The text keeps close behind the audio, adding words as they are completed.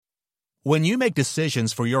When you make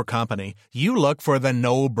decisions for your company, you look for the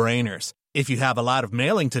no-brainers. If you have a lot of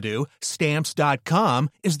mailing to do,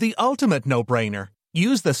 Stamps.com is the ultimate no-brainer.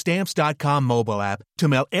 Use the Stamps.com mobile app to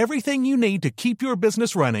mail everything you need to keep your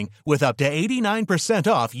business running with up to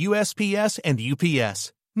 89% off USPS and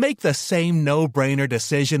UPS. Make the same no-brainer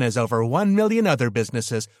decision as over 1 million other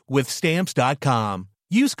businesses with Stamps.com.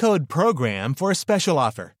 Use code PROGRAM for a special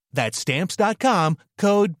offer. That's Stamps.com,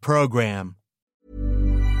 code PROGRAM.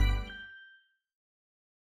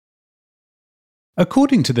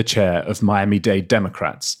 According to the chair of Miami-Dade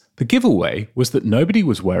Democrats, the giveaway was that nobody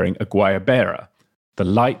was wearing a guayabera, the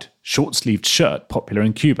light, short-sleeved shirt popular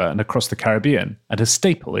in Cuba and across the Caribbean, and a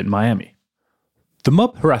staple in Miami. The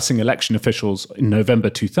mob harassing election officials in November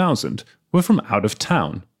 2000 were from out of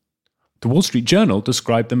town. The Wall Street Journal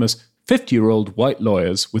described them as 50-year-old white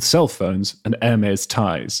lawyers with cell phones and Hermes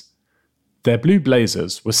ties. Their blue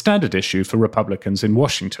blazers were standard issue for Republicans in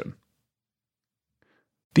Washington.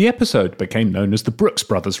 The episode became known as the Brooks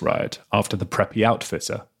Brothers riot after the preppy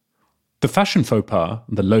outfitter. The fashion faux pas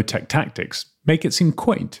and the low-tech tactics make it seem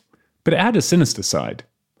quaint, but it had a sinister side.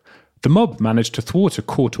 The mob managed to thwart a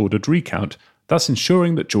court-ordered recount, thus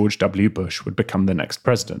ensuring that George W. Bush would become the next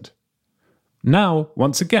president. Now,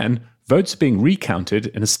 once again, votes are being recounted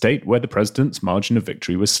in a state where the president's margin of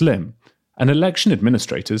victory was slim, and election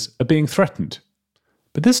administrators are being threatened.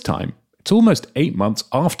 But this time, it's almost 8 months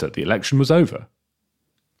after the election was over.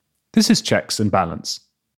 This is Checks and Balance.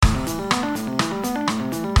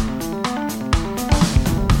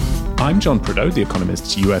 I'm John Prideaux, The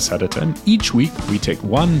Economist's US editor, and each week we take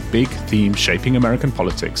one big theme shaping American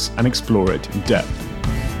politics and explore it in depth.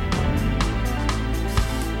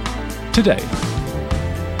 Today,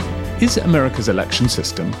 is America's election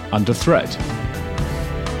system under threat?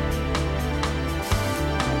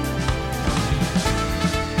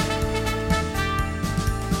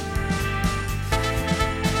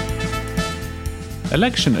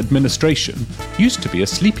 Election administration used to be a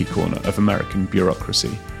sleepy corner of American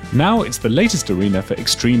bureaucracy. Now it's the latest arena for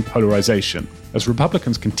extreme polarization, as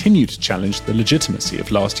Republicans continue to challenge the legitimacy of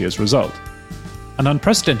last year's result. An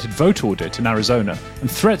unprecedented vote audit in Arizona and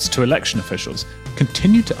threats to election officials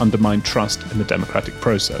continue to undermine trust in the democratic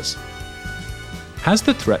process. Has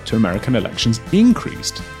the threat to American elections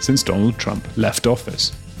increased since Donald Trump left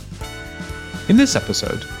office? In this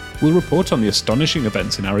episode, we'll report on the astonishing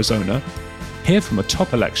events in Arizona, hear from a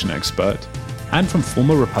top election expert, and from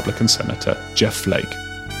former Republican Senator Jeff Flake.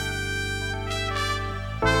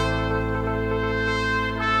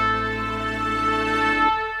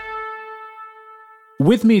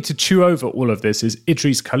 With me to chew over all of this is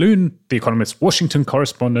Idris Khaloun, The Economist's Washington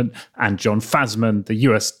correspondent, and John Fasman, the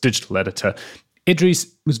US digital editor. Idris,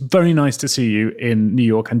 it was very nice to see you in New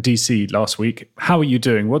York and DC last week. How are you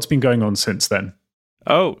doing? What's been going on since then?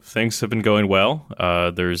 Oh, things have been going well.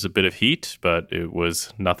 There's a bit of heat, but it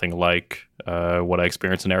was nothing like what I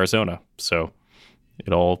experienced in Arizona. So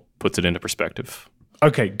it all puts it into perspective.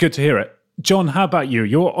 Okay, good to hear it. John, how about you?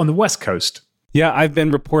 You're on the West Coast. Yeah, I've been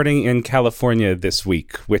reporting in California this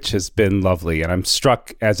week, which has been lovely. And I'm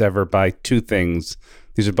struck, as ever, by two things.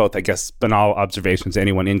 These are both, I guess, banal observations to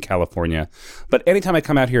anyone in California. But anytime I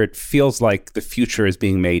come out here, it feels like the future is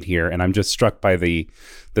being made here. And I'm just struck by the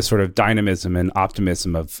sort of dynamism and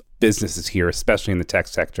optimism of businesses here, especially in the tech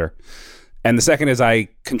sector. And the second is I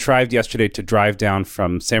contrived yesterday to drive down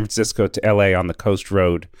from San Francisco to LA on the Coast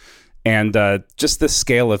Road. And just the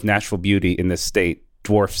scale of natural beauty in this state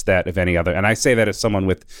dwarfs that of any other. And I say that as someone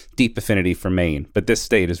with deep affinity for Maine. But this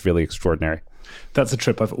state is really extraordinary. That's a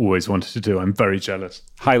trip I've always wanted to do. I'm very jealous.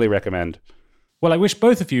 Highly recommend. Well, I wish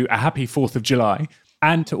both of you a happy 4th of July.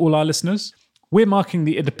 And to all our listeners, we're marking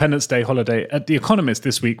the Independence Day holiday at The Economist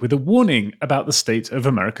this week with a warning about the state of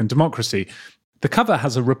American democracy. The cover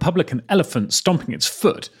has a Republican elephant stomping its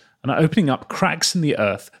foot and opening up cracks in the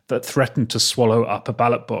earth that threaten to swallow up a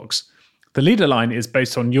ballot box. The leader line is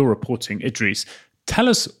based on your reporting, Idris. Tell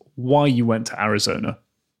us why you went to Arizona.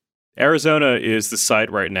 Arizona is the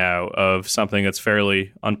site right now of something that's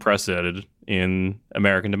fairly unprecedented in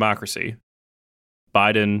American democracy.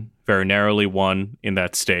 Biden very narrowly won in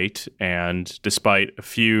that state, and despite a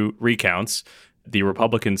few recounts, the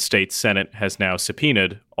Republican state Senate has now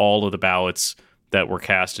subpoenaed all of the ballots that were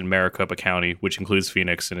cast in Maricopa County, which includes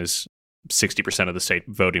Phoenix and is 60% of the state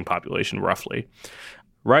voting population, roughly.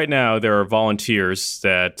 Right now, there are volunteers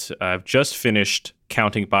that have just finished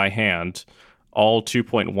counting by hand all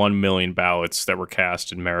 2.1 million ballots that were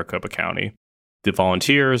cast in Maricopa County. The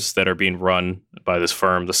volunteers that are being run by this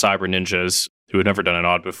firm, the Cyber Ninjas, who had never done an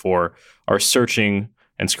audit before, are searching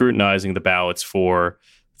and scrutinizing the ballots for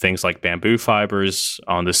things like bamboo fibers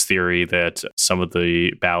on this theory that some of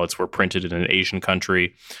the ballots were printed in an Asian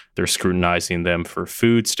country. They're scrutinizing them for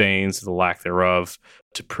food stains, the lack thereof,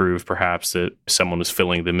 to prove perhaps that someone was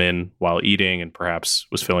filling them in while eating and perhaps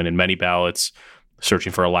was filling in many ballots,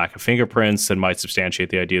 searching for a lack of fingerprints that might substantiate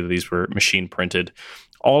the idea that these were machine printed.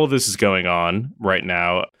 All of this is going on right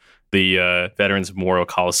now. The Veterans Memorial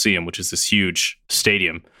Coliseum, which is this huge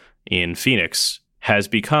stadium in Phoenix, has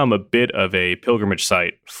become a bit of a pilgrimage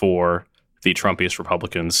site for the Trumpiest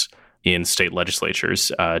Republicans in state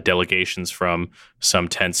legislatures. Delegations from some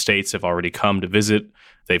 10 states have already come to visit.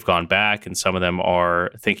 They've gone back, and some of them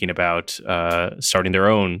are thinking about starting their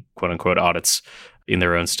own quote-unquote audits in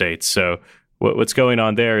their own states. So what's going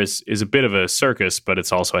on there is a bit of a circus, but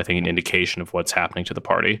it's also, I think, an indication of what's happening to the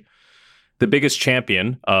party. The biggest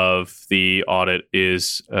champion of the audit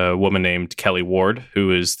is a woman named Kelly Ward,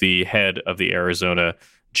 who is the head of the Arizona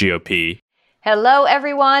GOP. Hello,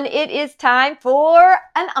 everyone. It is time for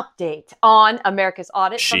an update on America's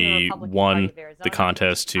audit. She won the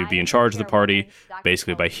contest to be in charge of the party,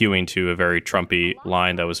 basically by hewing to a very Trumpy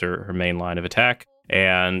line. That was her main line of attack.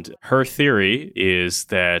 And her theory is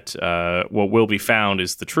that what will be found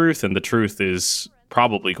is the truth, and the truth is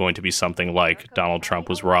probably going to be something like Donald Trump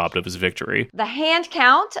was robbed of his victory. The hand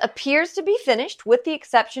count appears to be finished, with the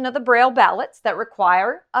exception of the Braille ballots that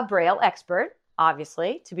require a Braille expert,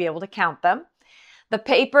 obviously, to be able to count them. The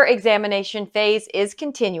paper examination phase is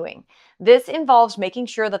continuing. This involves making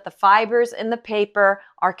sure that the fibers in the paper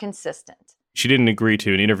are consistent. She didn't agree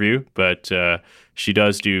to an interview, but she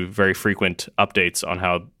does do very frequent updates on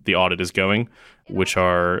how the audit is going, which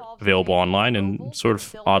are available online and sort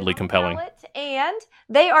of oddly compelling. And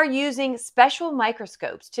they are using special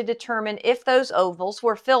microscopes to determine if those ovals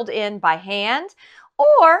were filled in by hand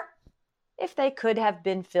or if they could have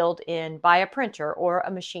been filled in by a printer or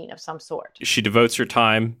a machine of some sort. She devotes her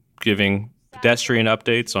time giving pedestrian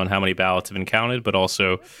updates on how many ballots have been counted, but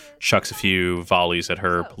also chucks a few volleys at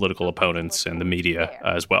her political opponents and the media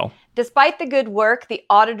as well. Despite the good work the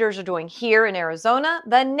auditors are doing here in Arizona,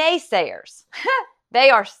 the naysayers, they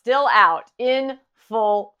are still out in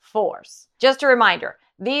full force. Just a reminder,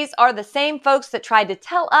 these are the same folks that tried to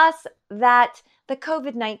tell us that the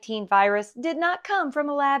COVID-19 virus did not come from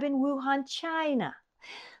a lab in Wuhan, China,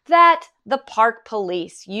 that the park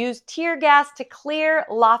police used tear gas to clear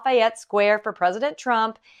Lafayette Square for President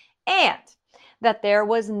Trump, and that there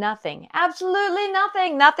was nothing, absolutely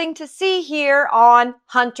nothing to see here on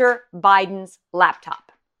Hunter Biden's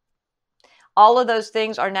laptop. All of those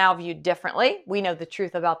things are now viewed differently. We know the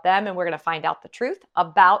truth about them, and we're going to find out the truth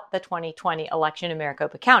about the 2020 election in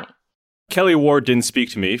Maricopa County. Kelly Ward didn't speak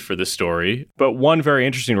to me for this story, but one very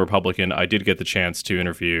interesting Republican I did get the chance to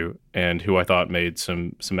interview and who I thought made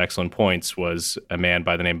some excellent points was a man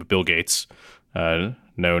by the name of Bill Gates. No,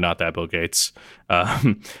 not that Bill Gates.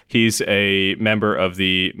 He's a member of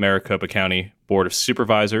the Maricopa County Board of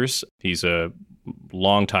Supervisors. He's a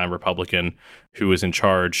longtime Republican who was in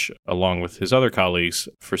charge, along with his other colleagues,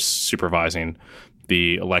 for supervising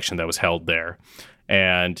the election that was held there.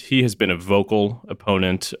 And he has been a vocal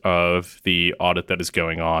opponent of the audit that is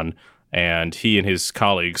going on. And he and his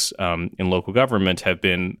colleagues in local government have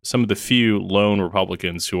been some of the few lone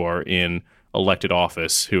Republicans who are in elected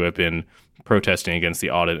office who have been protesting against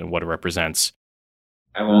the audit and what it represents.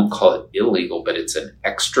 I won't call it illegal, but it's an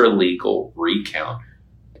extra legal recount.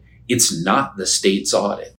 It's not the state's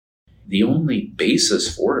audit. The only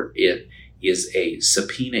basis for it is a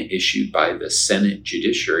subpoena issued by the Senate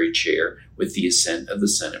Judiciary Chair with the assent of the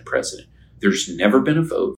Senate President. There's never been a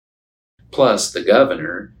vote. Plus, the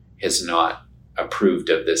governor has not approved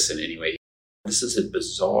of this in any way. This is a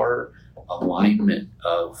bizarre alignment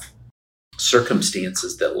of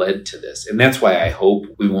circumstances that led to this. And that's why I hope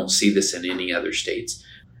we won't see this in any other states.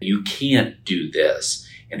 You can't do this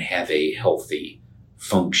and have a healthy,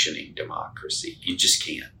 functioning democracy. You just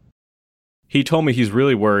can't. He told me he's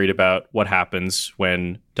really worried about what happens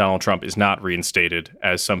when Donald Trump is not reinstated,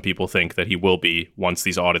 as some people think that he will be once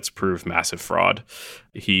these audits prove massive fraud.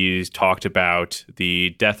 He's talked about the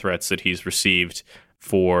death threats that he's received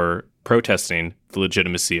for protesting the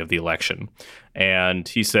legitimacy of the election. And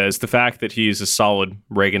he says the fact that he's a solid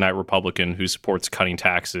Reaganite Republican who supports cutting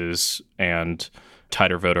taxes and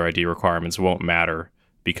tighter voter ID requirements won't matter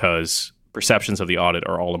because perceptions of the audit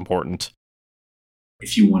are all important.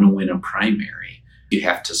 If you want to win a primary, you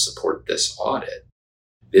have to support this audit.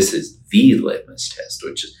 This is the litmus test,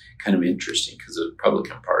 which is kind of interesting because the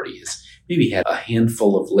Republican Party has maybe had a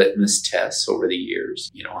handful of litmus tests over the years.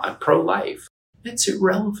 You know, I'm pro-life. That's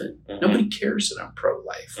irrelevant. Mm-hmm. Nobody cares that I'm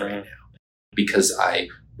pro-life right now because I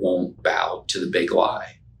won't bow to the big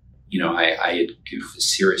lie. I had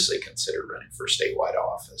seriously considered running for statewide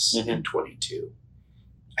office in 22.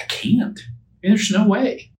 I can't. There's no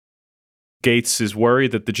way. Gaetz is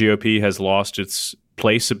worried that the GOP has lost its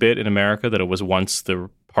place a bit in America, that it was once the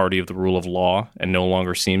party of the rule of law and no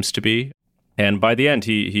longer seems to be. And by the end,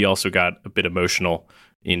 he also got a bit emotional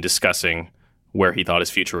in discussing where he thought his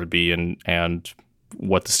future would be and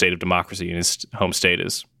what the state of democracy in his home state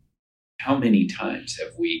is. How many times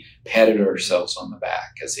have we patted ourselves on the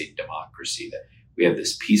back as a democracy that we have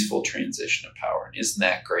this peaceful transition of power? And isn't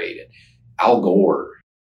that great? And Al Gore,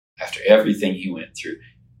 after everything he went through,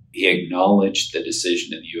 he acknowledged the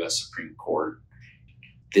decision in the U.S. Supreme Court.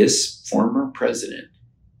 This former president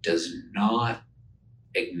does not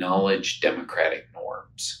acknowledge democratic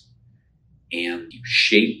norms, and you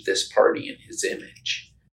shape this party in his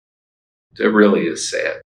image. It really is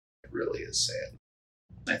sad. It really is sad.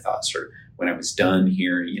 I thought sort of when I was done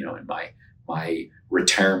here, and my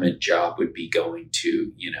retirement job would be going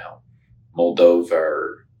to, Moldova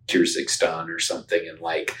or Kyrgyzstan or something, and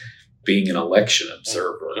like being an election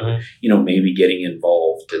observer, maybe getting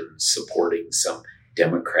involved in supporting some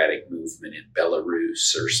democratic movement in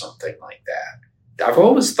Belarus or something like that. I've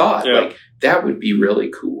always thought like that would be really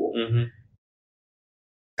cool.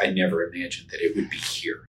 I never imagined that it would be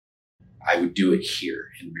here. I would do it here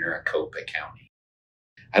in Maricopa County.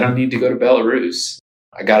 I don't need to go to Belarus.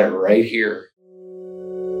 I got it right here.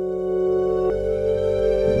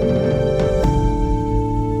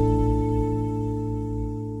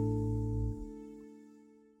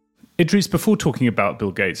 Idris, before talking about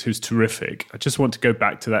Bill Gates, who's terrific, I just want to go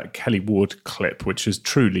back to that Kelly Ward clip, which is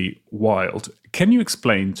truly wild. Can you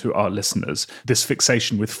explain to our listeners this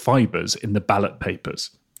fixation with fibers in the ballot papers?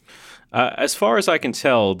 As far as I can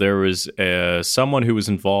tell, there was someone who was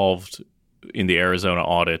involved in the Arizona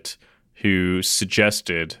audit who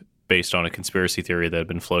suggested, based on a conspiracy theory that had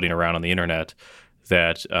been floating around on the internet,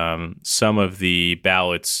 that some of the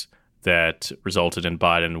ballots that resulted in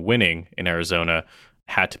Biden winning in Arizona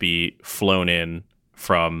had to be flown in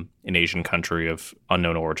from an Asian country of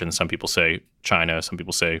unknown origin. Some people say China, some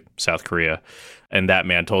people say South Korea. And that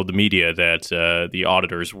man told the media that the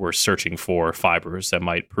auditors were searching for fibers that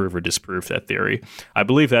might prove or disprove that theory. I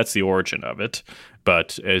believe that's the origin of it.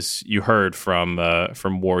 But as you heard from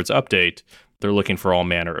Ward's update, they're looking for all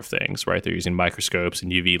manner of things, right? They're using microscopes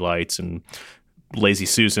and UV lights and Lazy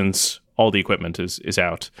Susans. All the equipment is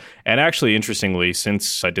out. And actually, interestingly,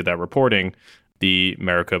 since I did that reporting, the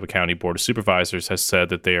Maricopa County Board of Supervisors has said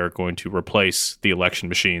that they are going to replace the election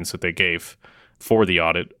machines that they gave for the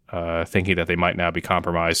audit, thinking that they might now be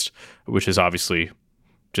compromised, which is obviously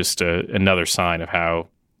just another sign of how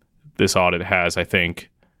this audit has, I think,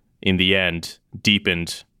 in the end,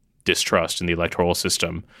 deepened distrust in the electoral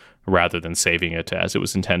system rather than saving it as it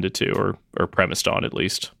was intended to or premised on, at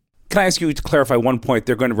least. Can I ask you to clarify one point?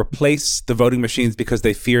 They're going to replace the voting machines because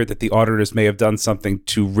they fear that the auditors may have done something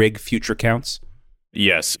to rig future counts?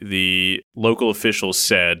 Yes. The local officials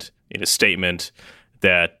said in a statement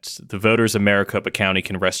that the voters of Maricopa County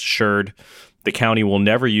can rest assured the county will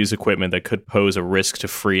never use equipment that could pose a risk to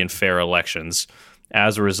free and fair elections.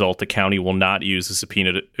 As a result, the county will not use the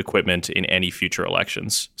subpoenaed equipment in any future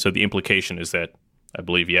elections. So the implication is that, I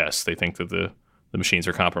believe, yes, they think that the machines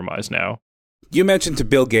are compromised now. You mentioned to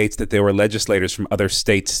Bill Gates that there were legislators from other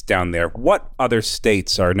states down there. What other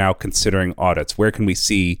states are now considering audits? Where can we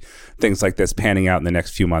see things like this panning out in the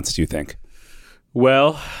next few months, do you think?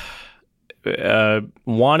 Well,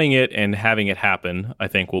 wanting it and having it happen, I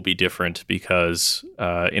think, will be different because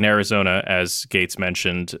in Arizona, as Gates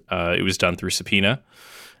mentioned, it was done through subpoena,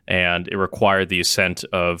 and it required the assent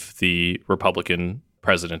of the Republican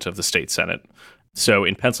president of the state Senate. So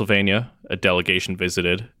in Pennsylvania, a delegation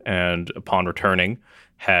visited and upon returning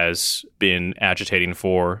has been agitating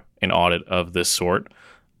for an audit of this sort.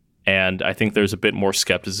 And I think there's a bit more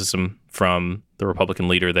skepticism from the Republican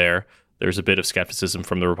leader there. There's a bit of skepticism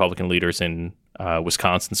from the Republican leaders in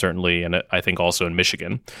Wisconsin, certainly, and I think also in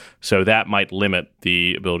Michigan. So that might limit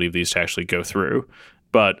the ability of these to actually go through.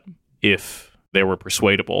 But if they were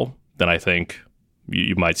persuadable, then I think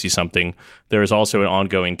you might see something. There is also an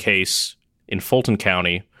ongoing case in Fulton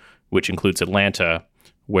County, which includes Atlanta,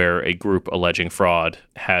 where a group alleging fraud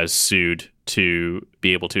has sued to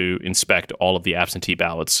be able to inspect all of the absentee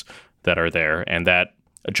ballots that are there. And that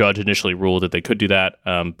a judge initially ruled that they could do that,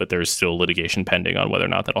 but there's still litigation pending on whether or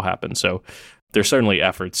not that'll happen. So there's certainly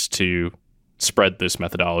efforts to spread this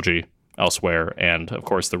methodology elsewhere. And of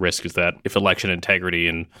course, the risk is that if election integrity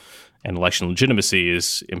and election legitimacy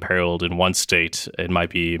is imperiled in one state, it might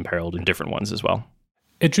be imperiled in different ones as well.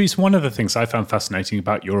 Idris, one of the things I found fascinating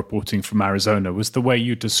about your reporting from Arizona was the way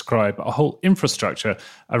you describe a whole infrastructure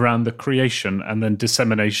around the creation and then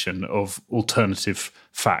dissemination of alternative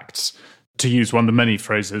facts. To use one of the many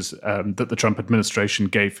phrases that the Trump administration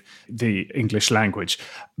gave the English language.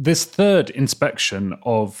 This third inspection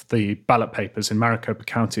of the ballot papers in Maricopa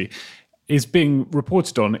County is being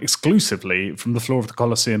reported on exclusively from the floor of the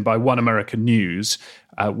Coliseum by One American News,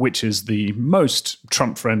 which is the most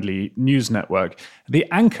Trump-friendly news network. The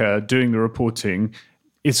anchor doing the reporting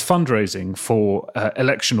is fundraising for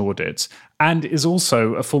election audits and is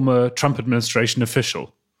also a former Trump administration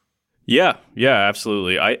official. Yeah,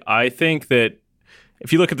 absolutely. I think that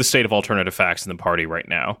if you look at the state of alternative facts in the party right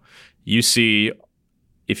now, you see,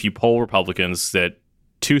 if you poll Republicans, that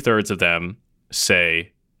 2/3 of them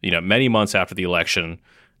say, many months after the election,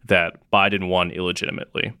 that Biden won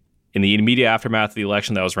illegitimately. In the immediate aftermath of the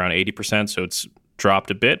election, that was around 80%, so it's dropped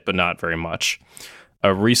a bit, but not very much.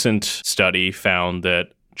 A recent study found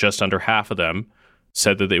that just under half of them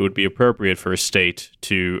said that it would be appropriate for a state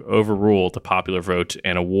to overrule the popular vote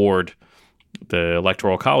and award the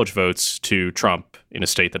Electoral College votes to Trump in a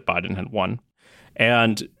state that Biden had won.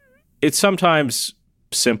 And it's sometimes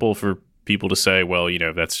simple for people to say, well,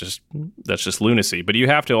 that's just lunacy. But you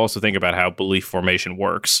have to also think about how belief formation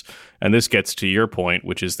works. And this gets to your point,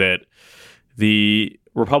 which is that the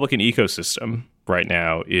Republican ecosystem right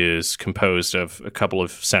now is composed of a couple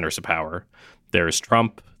of centers of power. There's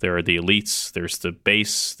Trump, there are the elites, there's the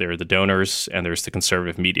base, there are the donors, and there's the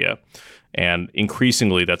conservative media. And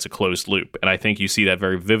increasingly, that's a closed loop. And I think you see that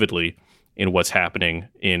very vividly in what's happening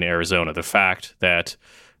in Arizona. The fact that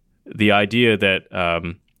the idea that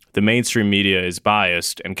the mainstream media is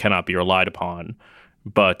biased and cannot be relied upon,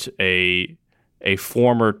 but a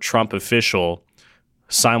former Trump official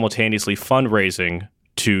simultaneously fundraising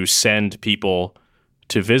to send people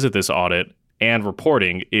to visit this audit and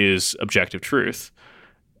reporting is objective truth.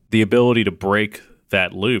 The ability to break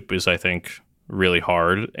that loop is, I think, really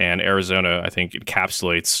hard. And Arizona, I think,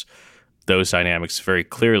 encapsulates those dynamics very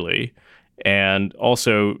clearly and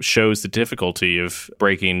also shows the difficulty of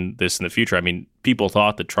breaking this in the future. I mean, people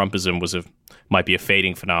thought that Trumpism might be a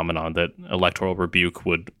fading phenomenon, that electoral rebuke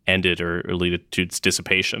would end it or lead it to its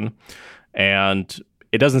dissipation. And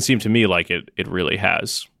it doesn't seem to me like it really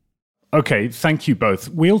has. Okay, thank you both.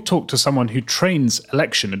 We'll talk to someone who trains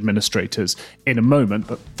election administrators in a moment,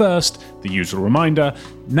 but first, the usual reminder,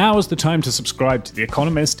 now is the time to subscribe to The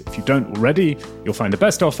Economist. If you don't already, you'll find the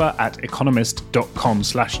best offer at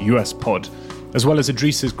economist.com/USpod. As well as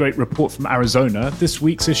Idris's great report from Arizona, this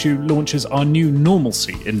week's issue launches our new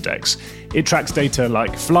Normalcy Index. It tracks data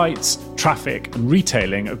like flights, traffic, and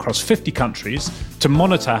retailing across 50 countries to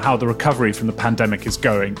monitor how the recovery from the pandemic is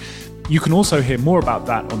going. You can also hear more about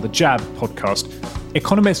that on the Jab podcast.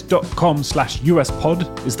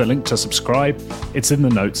 Economist.com/USpod is the link to subscribe. It's in the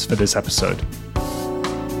notes for this episode.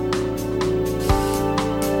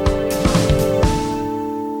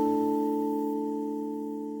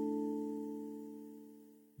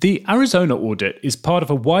 The Arizona audit is part of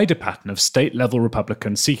a wider pattern of state-level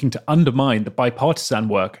Republicans seeking to undermine the bipartisan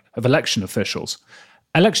work of election officials.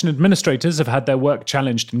 Election administrators have had their work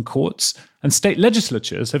challenged in courts, and state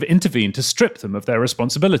legislatures have intervened to strip them of their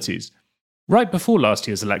responsibilities. Right before last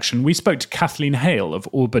year's election, we spoke to Kathleen Hale of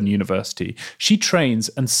Auburn University. She trains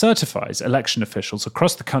and certifies election officials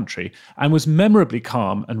across the country and was memorably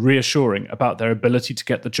calm and reassuring about their ability to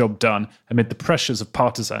get the job done amid the pressures of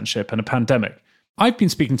partisanship and a pandemic. I've been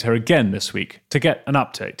speaking to her again this week to get an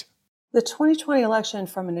update. The 2020 election,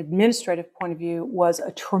 from an administrative point of view, was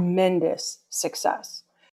a tremendous success.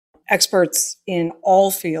 Experts in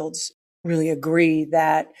all fields really agree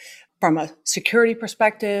that from a security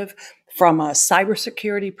perspective, from a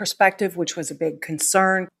cybersecurity perspective, which was a big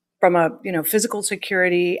concern, from a physical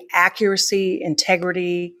security, accuracy,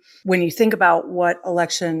 integrity, when you think about what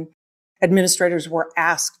election administrators were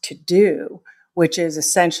asked to do, which is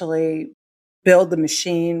essentially build the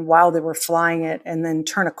machine while they were flying it and then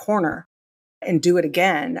turn a corner and do it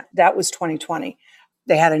again. That was 2020.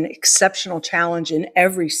 They had an exceptional challenge in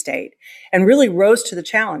every state and really rose to the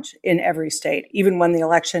challenge in every state, even when the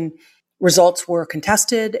election results were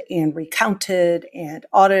contested and recounted and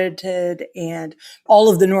audited and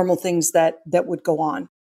all of the normal things that would go on.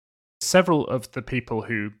 Several of the people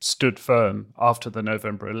who stood firm after the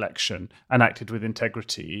November election and acted with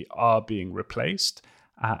integrity are being replaced,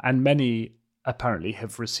 and many apparently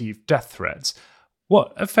have received death threats.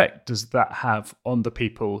 What effect does that have on the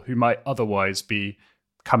people who might otherwise be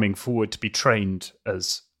coming forward to be trained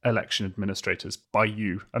as election administrators by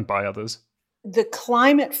you and by others? The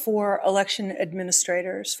climate for election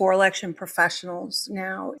administrators, for election professionals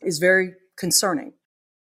now is very concerning.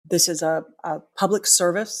 This is a public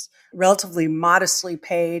service, relatively modestly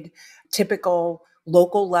paid, typical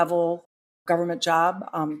local level government job,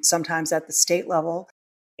 sometimes at the state level.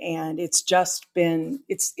 And it's just been,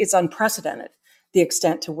 it's unprecedented, the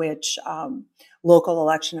extent to which local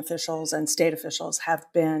election officials and state officials have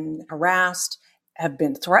been harassed, have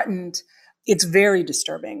been threatened. It's very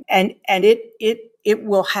disturbing, and it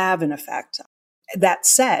will have an effect. That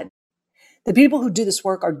said, the people who do this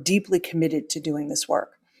work are deeply committed to doing this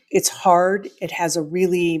work. It's hard. It has a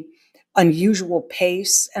really unusual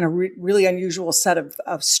pace and a really unusual set of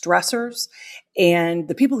stressors. And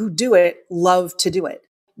the people who do it love to do it.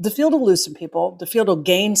 The field will lose some people. The field will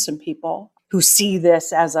gain some people who see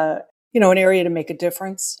this as an area to make a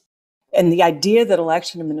difference. And the idea that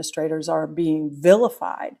election administrators are being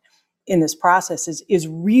vilified in this process is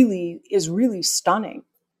really stunning.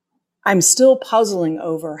 I'm still puzzling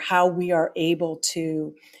over how we are able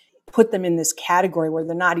to put them in this category where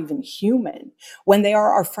they're not even human, when they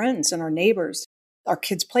are our friends and our neighbors. Our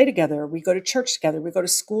kids play together. We go to church together. We go to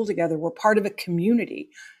school together. We're part of a community.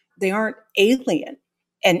 They aren't alien.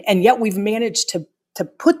 And yet we've managed to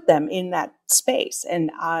put them in that space. And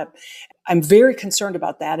I'm very concerned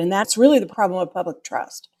about that. And that's really the problem of public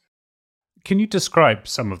trust. Can you describe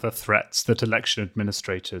some of the threats that election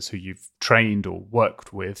administrators who you've trained or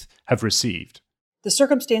worked with have received? The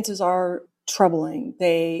circumstances are troubling.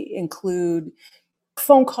 They include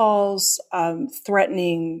phone calls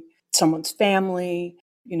threatening someone's family,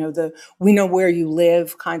 we know where you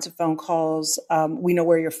live kinds of phone calls. We know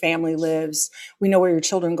where your family lives. We know where your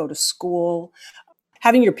children go to school.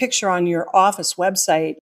 Having your picture on your office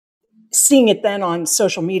website, seeing it then on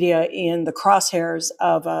social media in the crosshairs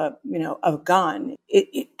of a gun,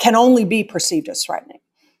 it can only be perceived as threatening.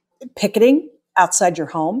 Picketing outside your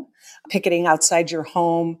home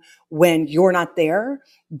when you're not there,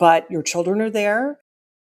 but your children are there.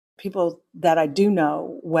 People that I do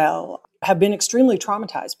know well have been extremely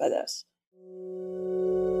traumatized by this.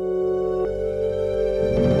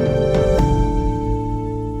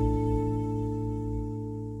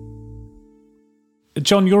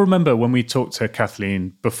 John, you'll remember when we talked to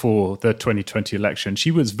Kathleen before the 2020 election,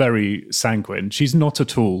 she was very sanguine. She's not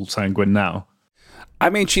at all sanguine now.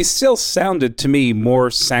 I mean, she still sounded to me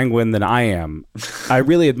more sanguine than I am. I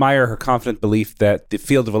really admire her confident belief that the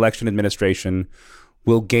field of election administration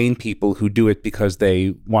will gain people who do it because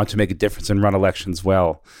they want to make a difference and run elections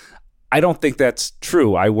well. I don't think that's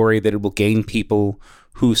true. I worry that it will gain people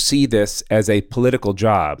who see this as a political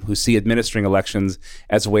job, who see administering elections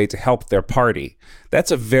as a way to help their party. That's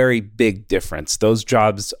a very big difference. Those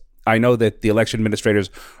jobs, I know that the election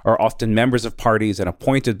administrators are often members of parties and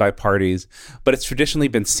appointed by parties, but it's traditionally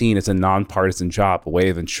been seen as a nonpartisan job, a way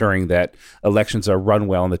of ensuring that elections are run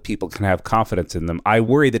well and that people can have confidence in them. I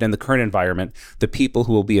worry that in the current environment, the people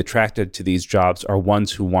who will be attracted to these jobs are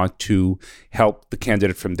ones who want to help the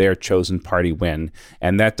candidate from their chosen party win,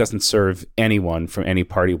 and that doesn't serve anyone from any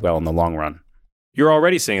party well in the long run. You're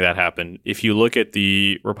already seeing that happen. If you look at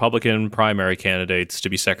the Republican primary candidates to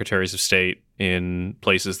be secretaries of state in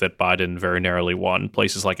places that Biden very narrowly won,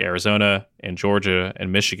 places like Arizona and Georgia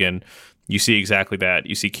and Michigan, you see exactly that.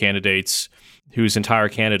 You see candidates whose entire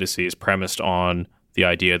candidacy is premised on the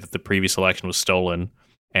idea that the previous election was stolen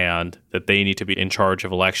and that they need to be in charge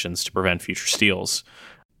of elections to prevent future steals.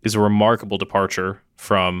 Is a remarkable departure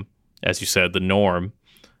from, as you said, the norm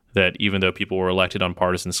that even though people were elected on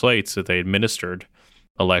partisan slates, that they administered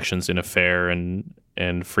elections in a fair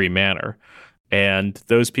and free manner. And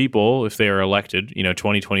those people, if they are elected,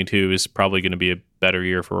 2022 is probably going to be a better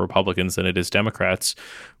year for Republicans than it is Democrats,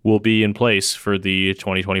 will be in place for the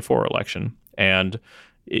 2024 election. And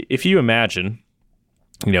if you imagine,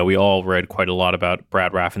 we all read quite a lot about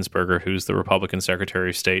Brad Raffensperger, who's the Republican Secretary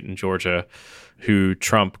of State in Georgia, who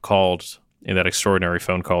Trump called in that extraordinary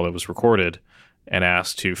phone call that was recorded and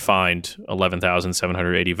asked to find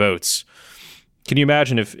 11,780 votes. Can you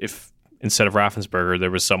imagine if instead of Raffensperger, there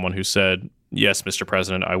was someone who said, yes, Mr.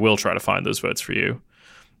 President, I will try to find those votes for you?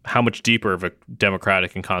 How much deeper of a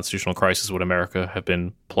democratic and constitutional crisis would America have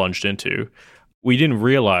been plunged into? We didn't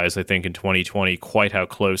realize, I think, in 2020 quite how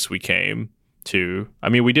close we came to,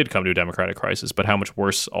 we did come to a democratic crisis, but how much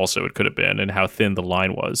worse also it could have been and how thin the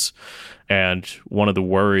line was. And one of the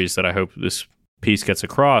worries that I hope this piece gets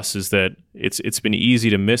across is that it's been easy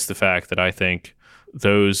to miss the fact that I think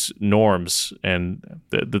those norms and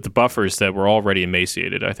the buffers that were already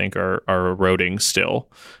emaciated, I think, are eroding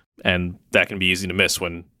still. And that can be easy to miss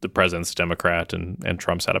when the president's a Democrat and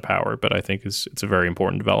Trump's out of power. But I think it's a very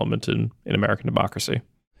important development in American democracy.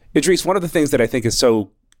 Idris, one of the things that I think is so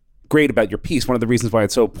great about your piece, one of the reasons why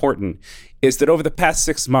it's so important, is that over the past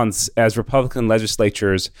 6 months, as Republican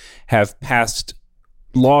legislatures have passed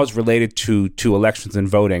laws related to elections and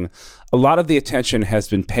voting, a lot of the attention has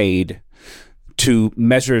been paid to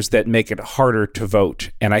measures that make it harder to vote.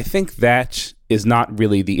 And I think that is not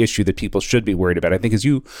really the issue that people should be worried about. I think, as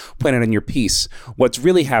you pointed in your piece, what's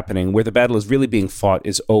really happening, where the battle is really being fought,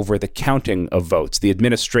 is over the counting of votes, the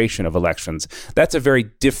administration of elections. That's a very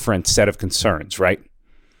different set of concerns, right?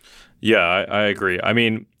 Yeah, I agree. I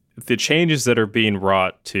mean, the changes that are being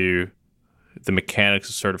wrought to the mechanics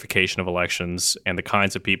of certification of elections and the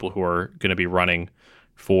kinds of people who are going to be running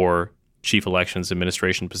for chief elections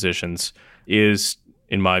administration positions is,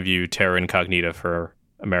 in my view, terra incognita for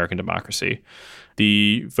American democracy.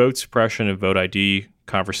 The vote suppression and vote ID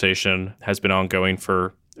conversation has been ongoing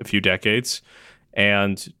for a few decades.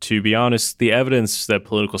 And to be honest, the evidence that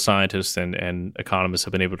political scientists and economists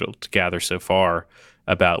have been able to gather so far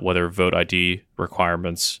about whether vote ID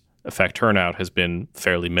requirements affect turnout has been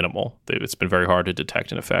fairly minimal. It's been very hard to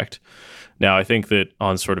detect an effect. Now, I think that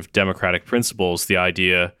on sort of democratic principles, the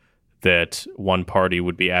idea that one party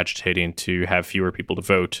would be agitating to have fewer people to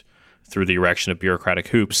vote through the erection of bureaucratic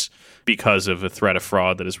hoops because of a threat of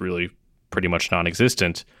fraud that is really pretty much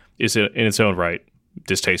non-existent is in its own right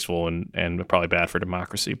distasteful and probably bad for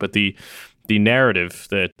democracy. But the narrative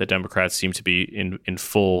that the Democrats seem to be in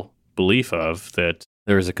full belief of, that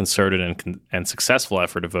there is a concerted and successful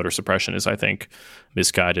effort of voter suppression, is, I think,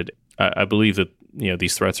 misguided. I believe that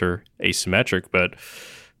these threats are asymmetric, but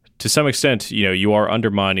to some extent, you are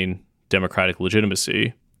undermining democratic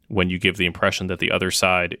legitimacy when you give the impression that the other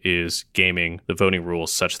side is gaming the voting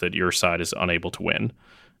rules such that your side is unable to win.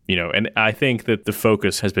 And I think that the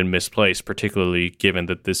focus has been misplaced, particularly given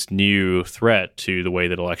that this new threat to the way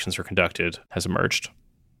that elections are conducted has emerged.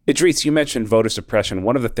 Idris, you mentioned voter suppression.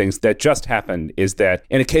 One of the things that just happened is that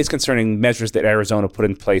in a case concerning measures that Arizona put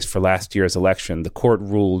in place for last year's election, the court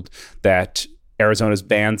ruled that Arizona's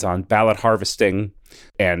bans on ballot harvesting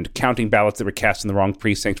and counting ballots that were cast in the wrong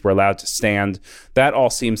precinct were allowed to stand. That all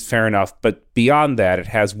seems fair enough, but beyond that, it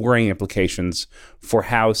has worrying implications for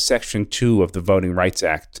how Section 2 of the Voting Rights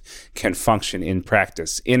Act can function in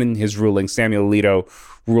practice. In his ruling, Samuel Alito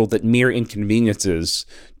ruled that mere inconveniences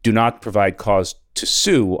do not provide cause to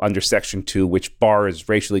sue under Section 2, which bars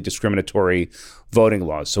racially discriminatory voting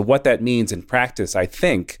laws. So what that means in practice, I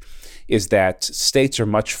think, is that states are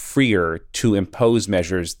much freer to impose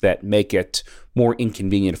measures that make it more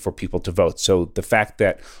inconvenient for people to vote. So the fact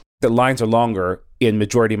that the lines are longer in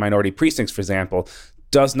majority-minority precincts, for example,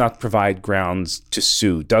 does not provide grounds to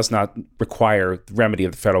sue, does not require the remedy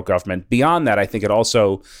of the federal government. Beyond that, I think it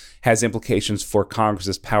also has implications for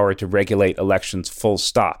Congress's power to regulate elections full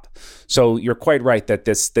stop. So you're quite right that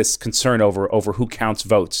this concern over who counts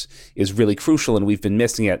votes is really crucial, and we've been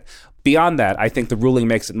missing it. Beyond that, I think the ruling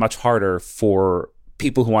makes it much harder for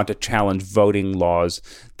people who want to challenge voting laws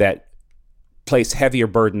that place heavier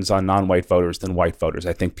burdens on non-white voters than white voters.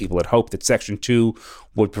 I think people had hoped that Section 2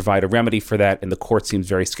 would provide a remedy for that, and the court seems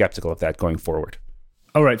very skeptical of that going forward.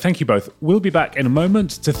 All right, thank you both. We'll be back in a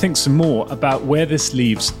moment to think some more about where this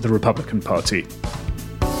leaves the Republican Party.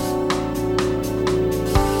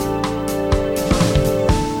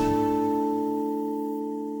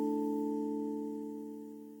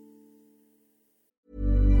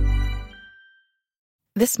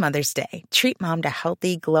 This Mother's Day, treat mom to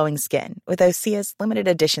healthy, glowing skin with Osea's limited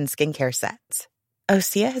edition skincare sets.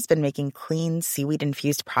 Osea has been making clean,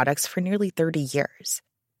 seaweed-infused products for nearly 30 years.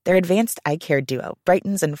 Their advanced eye care duo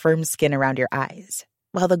brightens and firms skin around your eyes,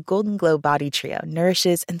 while the Golden Glow Body Trio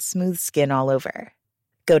nourishes and smooths skin all over.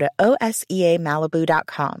 Go to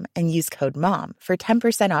OSEAMalibu.com and use code MOM for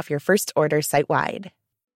 10% off your first order site-wide.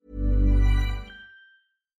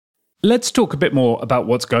 Let's talk a bit more about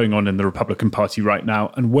what's going on in the Republican Party right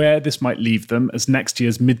now and where this might leave them as next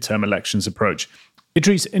year's midterm elections approach.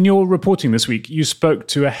 Idris, in your reporting this week, you spoke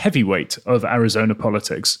to a heavyweight of Arizona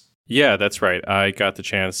politics. Yeah, that's right. I got the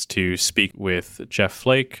chance to speak with Jeff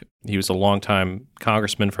Flake. He was a longtime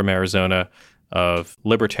congressman from Arizona of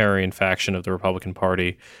libertarian faction of the Republican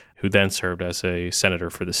Party, who then served as a senator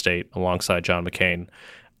for the state alongside John McCain.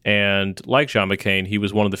 And like John McCain, he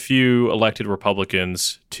was one of the few elected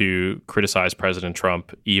Republicans to criticize President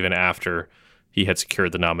Trump even after he had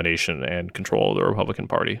secured the nomination and control of the Republican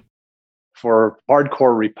Party. For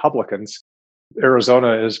hardcore Republicans,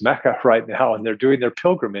 Arizona is Mecca right now, and they're doing their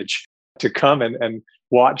pilgrimage to come and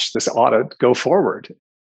watch this audit go forward.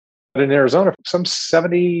 But in Arizona, some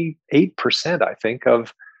 78%, I think,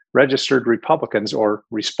 of registered Republicans or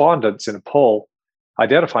respondents in a poll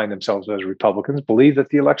identifying themselves as Republicans believe that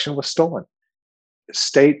the election was stolen.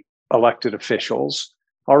 State elected officials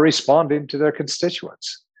are responding to their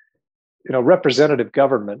constituents. Representative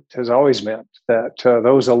government has always meant that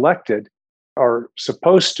those elected are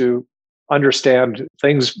supposed to understand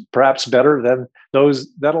things perhaps better than those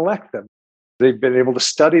that elect them. They've been able to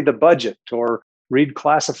study the budget or read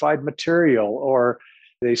classified material, or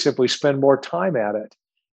they simply spend more time at it.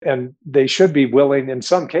 And they should be willing, in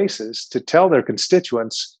some cases, to tell their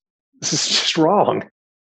constituents, this is just wrong.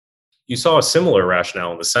 You saw a similar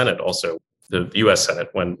rationale in the Senate also, the U.S. Senate,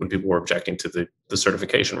 when people were objecting to the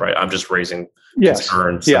certification, right? I'm just raising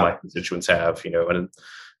concerns that my constituents have, and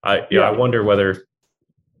I wonder whether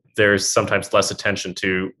there's sometimes less attention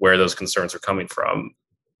to where those concerns are coming from.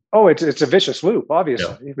 Oh, it's a vicious loop,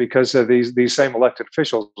 obviously, because these same elected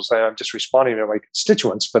officials will say, I'm just responding to my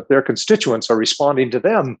constituents, but their constituents are responding to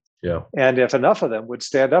them. Yeah. And if enough of them would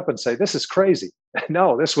stand up and say, this is crazy.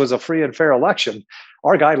 No, this was a free and fair election.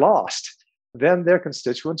 Our guy lost. Then their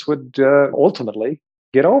constituents would ultimately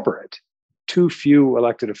get over it. Too few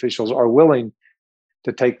elected officials are willing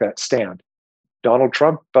to take that stand. Donald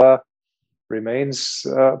Trump remains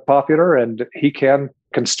popular, and he can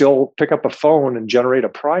still pick up a phone and generate a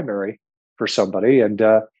primary for somebody and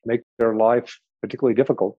make their life particularly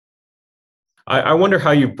difficult. I wonder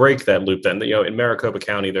how you break that loop then. In Maricopa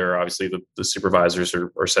County, there are obviously the supervisors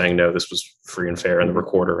are saying, no, this was free and fair, and the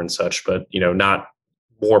recorder and such, but not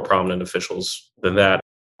more prominent officials than that.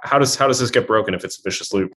 How does this get broken if it's a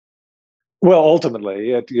vicious loop? Well,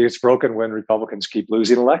 ultimately, it gets broken when Republicans keep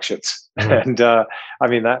losing elections. Mm-hmm.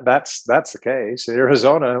 And that's the case. In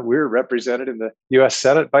Arizona, we're represented in the U.S.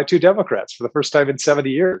 Senate by 2 Democrats for the first time in 70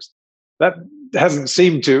 years. That hasn't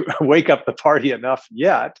seemed to wake up the party enough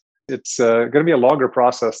yet. It's going to be a longer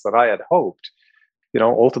process than I had hoped.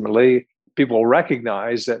 Ultimately, people will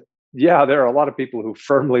recognize that, there are a lot of people who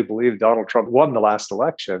firmly believe Donald Trump won the last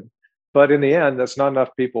election. But in the end, that's not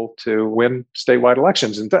enough people to win statewide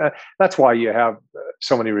elections. And that's why you have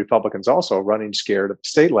so many Republicans also running scared at the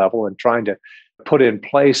state level and trying to put in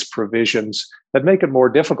place provisions that make it more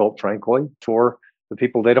difficult, frankly, for the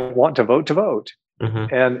people they don't want to vote.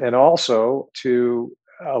 Mm-hmm. And also to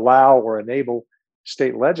allow or enable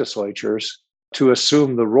state legislatures to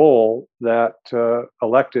assume the role that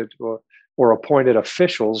elected or appointed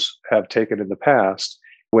officials have taken in the past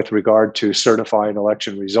with regard to certifying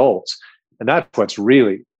election results. And that's what's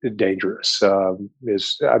really dangerous.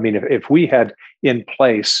 If we had in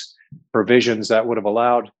place provisions that would have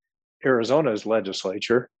allowed Arizona's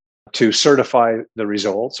legislature to certify the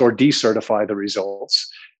results or decertify the results,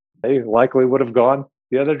 they likely would have gone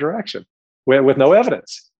the other direction with no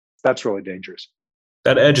evidence. That's really dangerous.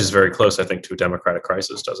 That edge is very close, I think, to a democratic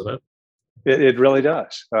crisis, doesn't it? It really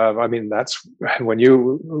does. That's when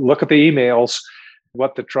you look at the emails,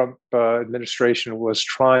 what the Trump administration was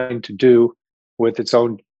trying to do with its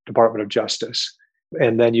own Department of Justice.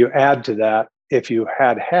 And then you add to that, if you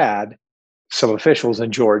had some officials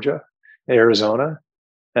in Georgia, Arizona,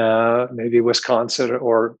 maybe Wisconsin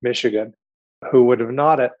or Michigan, who would have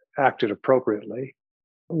not acted appropriately,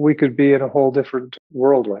 we could be in a whole different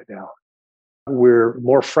world right now. We're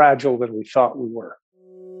more fragile than we thought we were.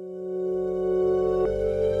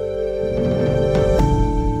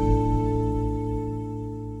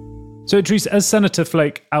 So, Idris, as Senator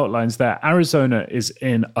Flake outlines there, Arizona is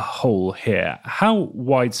in a hole here. How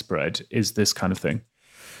widespread is this kind of thing?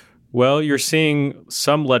 Well, you're seeing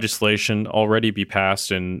some legislation already be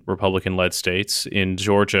passed in Republican-led states. In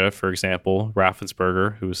Georgia, for example,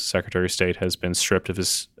 Raffensperger, who was Secretary of State, has been stripped of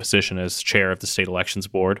his position as chair of the State Elections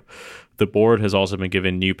Board. The board has also been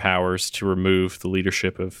given new powers to remove the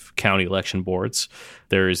leadership of county election boards.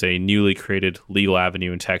 There is a newly created legal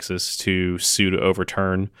avenue in Texas to sue to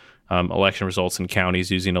overturn election results in counties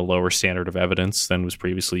using a lower standard of evidence than was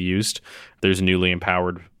previously used. There's a newly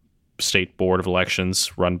empowered state board of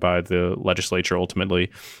elections run by the legislature ultimately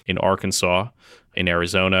in Arkansas. In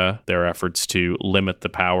Arizona, there are efforts to limit the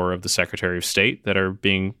power of the Secretary of State that are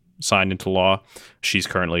being signed into law. She's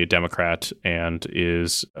currently a Democrat and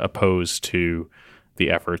is opposed to the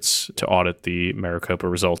efforts to audit the Maricopa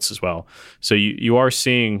results as well. So you are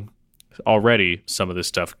seeing already some of this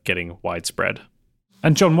stuff getting widespread.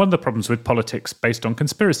 And John, one of the problems with politics based on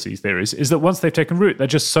conspiracy theories is that once they've taken root, they're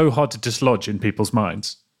just so hard to dislodge in people's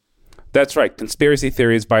minds. That's right. Conspiracy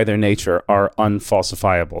theories by their nature are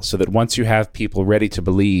unfalsifiable, so that once you have people ready to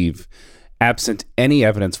believe, absent any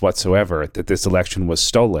evidence whatsoever, that this election was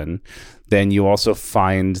stolen, then you also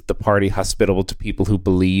find the party hospitable to people who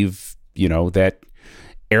believe, that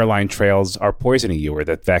airline trails are poisoning you or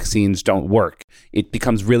that vaccines don't work. It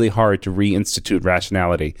becomes really hard to reinstitute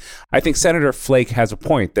rationality. I think Senator Flake has a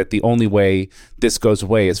point that the only way this goes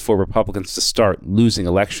away is for Republicans to start losing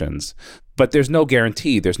elections. But there's no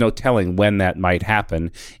guarantee, there's no telling when that might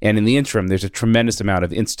happen. And in the interim, there's a tremendous amount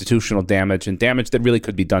of institutional damage and damage that really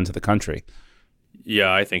could be done to the country.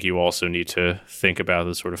 Yeah, I think you also need to think about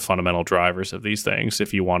the sort of fundamental drivers of these things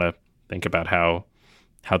if you want to think about how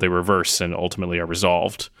they reverse and ultimately are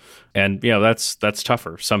resolved. And, that's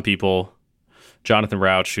tougher. Some people, Jonathan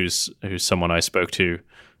Rauch, who's someone I spoke to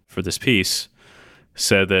for this piece,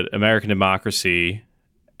 said that American democracy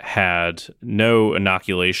had no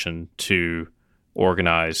inoculation to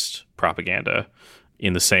organized propaganda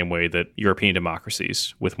in the same way that European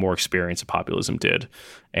democracies with more experience of populism did,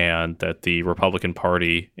 and that the Republican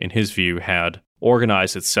Party, in his view, had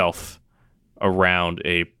organized itself around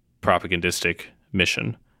a propagandistic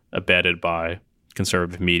mission abetted by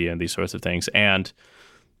conservative media and these sorts of things. And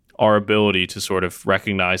our ability to sort of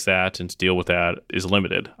recognize that and to deal with that is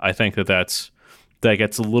limited. I think that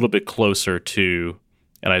gets a little bit closer to,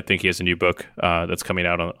 and I think he has a new book that's coming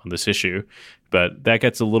out on this issue, but that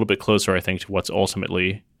gets a little bit closer, I think, to what's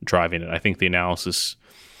ultimately driving it. I think the analysis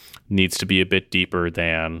needs to be a bit deeper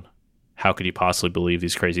than how could he possibly believe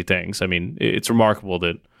these crazy things. I mean, it's remarkable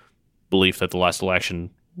that belief that the last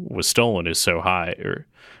election was stolen is so high,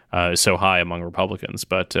 or is so high among Republicans.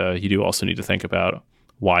 But you do also need to think about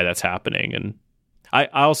why that's happening. And I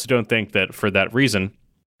also don't think that for that reason,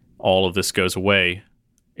 all of this goes away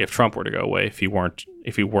if Trump were to go away, if he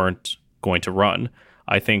weren't going to run.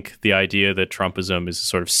 I think the idea that Trumpism is a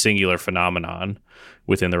sort of singular phenomenon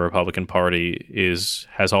within the Republican Party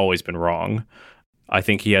has always been wrong. I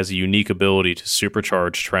think he has a unique ability to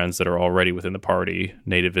supercharge trends that are already within the party,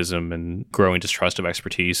 nativism and growing distrust of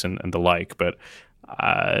expertise and the like. But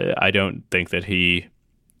I don't think that he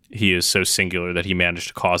is so singular that he managed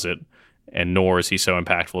to cause it, and nor is he so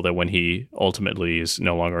impactful that when he ultimately is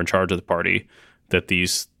no longer in charge of the party, that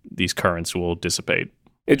these currents will dissipate.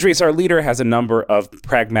 Idris, our leader has a number of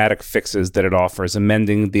pragmatic fixes that it offers: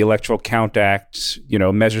 amending the Electoral Count Act,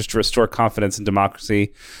 measures to restore confidence in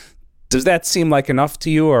democracy. Does that seem like enough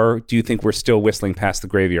to you, or do you think we're still whistling past the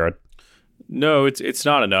graveyard? No, it's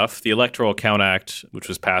not enough. The Electoral Count Act, which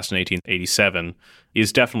was passed in 1887,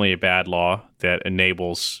 is definitely a bad law that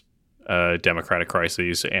enables democratic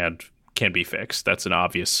crises and can be fixed. That's an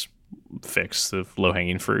obvious fix, the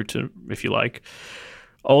low-hanging fruit, if you like.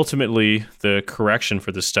 Ultimately, the correction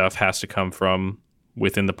for this stuff has to come from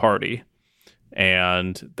within the party,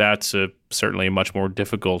 and that's certainly a much more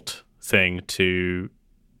difficult thing to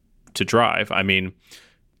drive. I mean,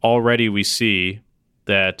 already we see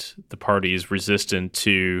that the party is resistant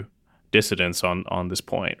to dissidents on this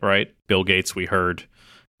point, right? Bill Gates, we heard,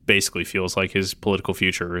 basically feels like his political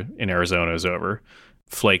future in Arizona is over.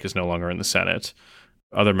 Flake is no longer in the Senate.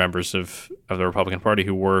 Other members of the Republican Party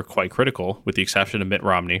who were quite critical, with the exception of Mitt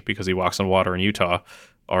Romney, because he walks on water in Utah,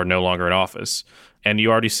 are no longer in office. And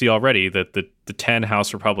you already see already that the 10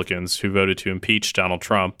 House Republicans who voted to impeach Donald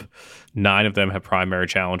Trump, 9 of them have primary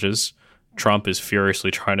challenges. Trump is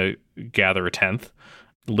furiously trying to gather a 10th.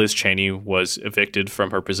 Liz Cheney was evicted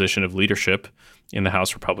from her position of leadership in the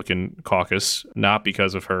House Republican caucus, not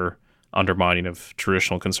because of her undermining of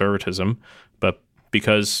traditional conservatism, but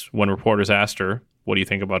because when reporters asked her, what do you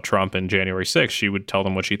think about Trump in January 6th, she would tell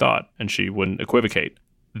them what she thought, and she wouldn't equivocate.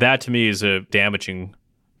 That, to me, is a damaging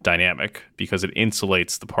dynamic because it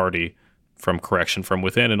insulates the party from correction from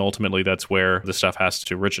within, and ultimately that's where the stuff has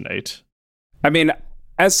to originate. I mean,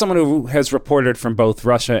 as someone who has reported from both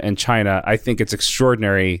Russia and China, I think it's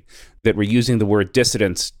extraordinary that we're using the word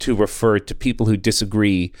dissidents to refer to people who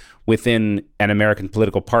disagree within an American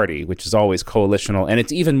political party, which is always coalitional. And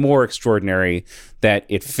it's even more extraordinary that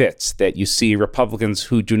it fits, that you see Republicans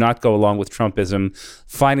who do not go along with Trumpism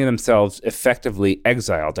finding themselves effectively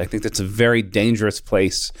exiled. I think that's a very dangerous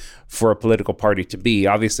place for a political party to be.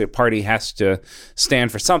 Obviously, a party has to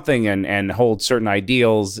stand for something and hold certain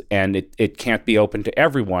ideals, and it can't be open to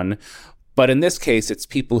everyone. But in this case, it's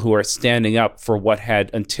people who are standing up for what had,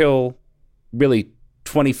 until really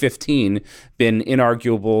 2015, been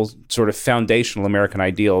inarguable, sort of foundational American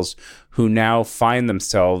ideals, who now find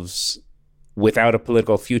themselves without a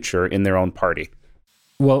political future in their own party.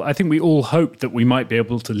 Well, I think we all hope that we might be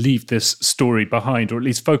able to leave this story behind, or at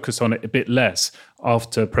least focus on it a bit less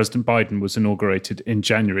after President Biden was inaugurated in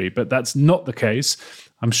January. But that's not the case.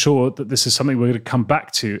 I'm sure that this is something we're going to come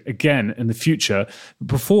back to again in the future.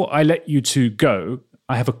 Before I let you two go,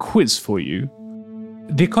 I have a quiz for you.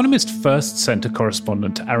 The Economist first sent a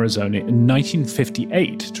correspondent to Arizona in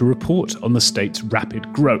 1958 to report on the state's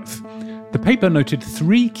rapid growth. The paper noted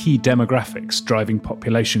 3 key demographics driving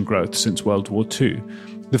population growth since World War II.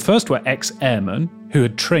 The first were ex-airmen who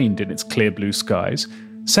had trained in its clear blue skies.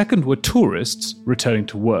 Second were tourists returning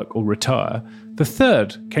to work or retire. The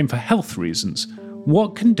third came for health reasons.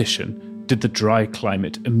 What condition did the dry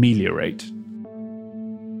climate ameliorate?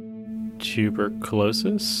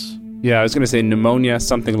 Tuberculosis? Yeah, I was going to say pneumonia,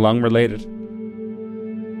 something lung-related.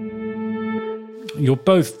 You're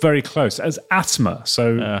both very close. As asthma,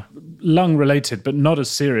 so lung-related, but not as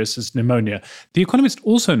serious as pneumonia. The Economist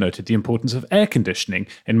also noted the importance of air conditioning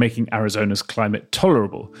in making Arizona's climate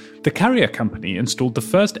tolerable. The Carrier Company installed the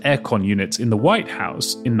first aircon units in the White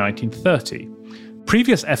House in 1930.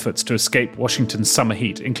 Previous efforts to escape Washington's summer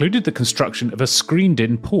heat included the construction of a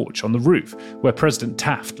screened-in porch on the roof, where President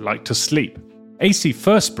Taft liked to sleep. AC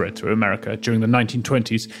first spread through America during the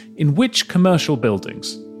 1920s. In which commercial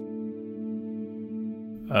buildings?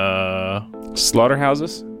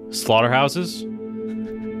 Slaughterhouses? Slaughterhouses?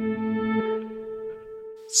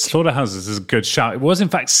 Slaughterhouses is a good shout. It was, in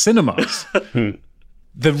fact, cinemas.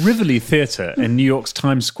 The Rivoli Theatre in New York's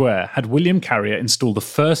Times Square had William Carrier install the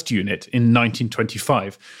first unit in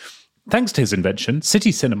 1925. Thanks to his invention,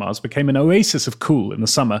 city cinemas became an oasis of cool in the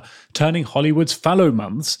summer, turning Hollywood's fallow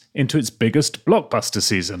months into its biggest blockbuster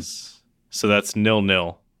season. So that's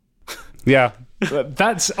 0-0. Yeah.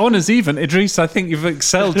 That's honours even. Idris, I think you've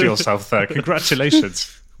excelled yourself there.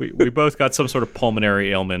 Congratulations. We both got some sort of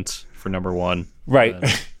pulmonary ailment for number one. Right.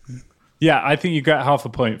 Yeah, I think you get half a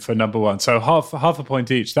point for number one. So half a point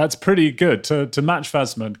each. That's pretty good to match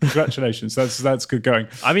Fazman. Congratulations. That's good going.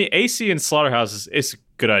 I mean, AC and slaughterhouses is a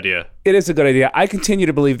good idea. It is a good idea. I continue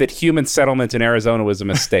to believe that human settlement in Arizona was a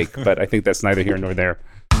mistake, but I think that's neither here nor there.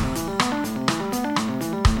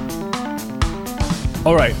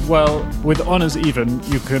 All right, well, with honours even,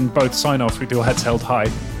 you can both sign off with your heads held high.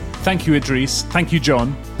 Thank you, Idris. Thank you,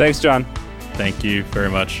 John. Thanks, John. Thank you very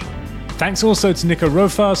much. Thanks also to Nico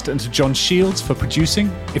Rofast and to John Shields for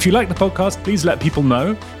producing. If you like the podcast, please let people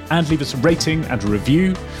know and leave us a rating and a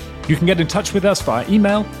review. You can get in touch with us via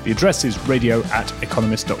email. The address is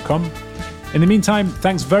radio@economist.com. In the meantime,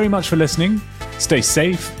 thanks very much for listening. Stay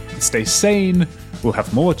safe, stay sane. We'll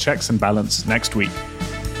have more Checks and Balance next week.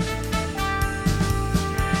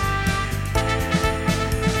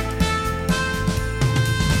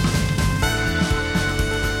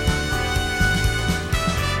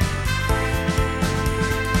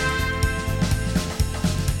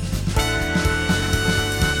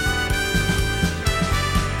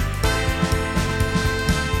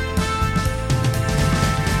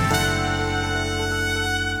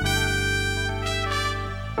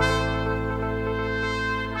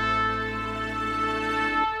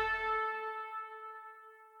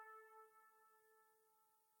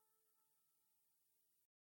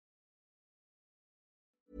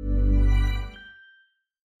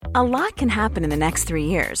 A lot can happen in the next 3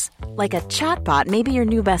 years. Like a chatbot may be your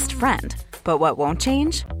new best friend. But what won't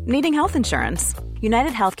change? Needing health insurance.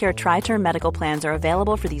 United Healthcare Tri-Term Medical Plans are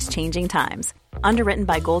available for these changing times. Underwritten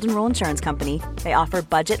by Golden Rule Insurance Company, they offer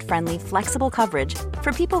budget-friendly, flexible coverage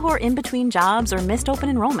for people who are in between jobs or missed open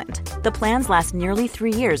enrollment. The plans last nearly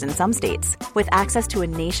 3 years in some states, with access to a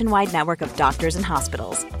nationwide network of doctors and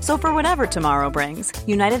hospitals. So for whatever tomorrow brings,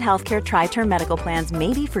 United Healthcare Tri-Term Medical Plans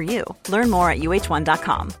may be for you. Learn more at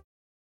uh1.com.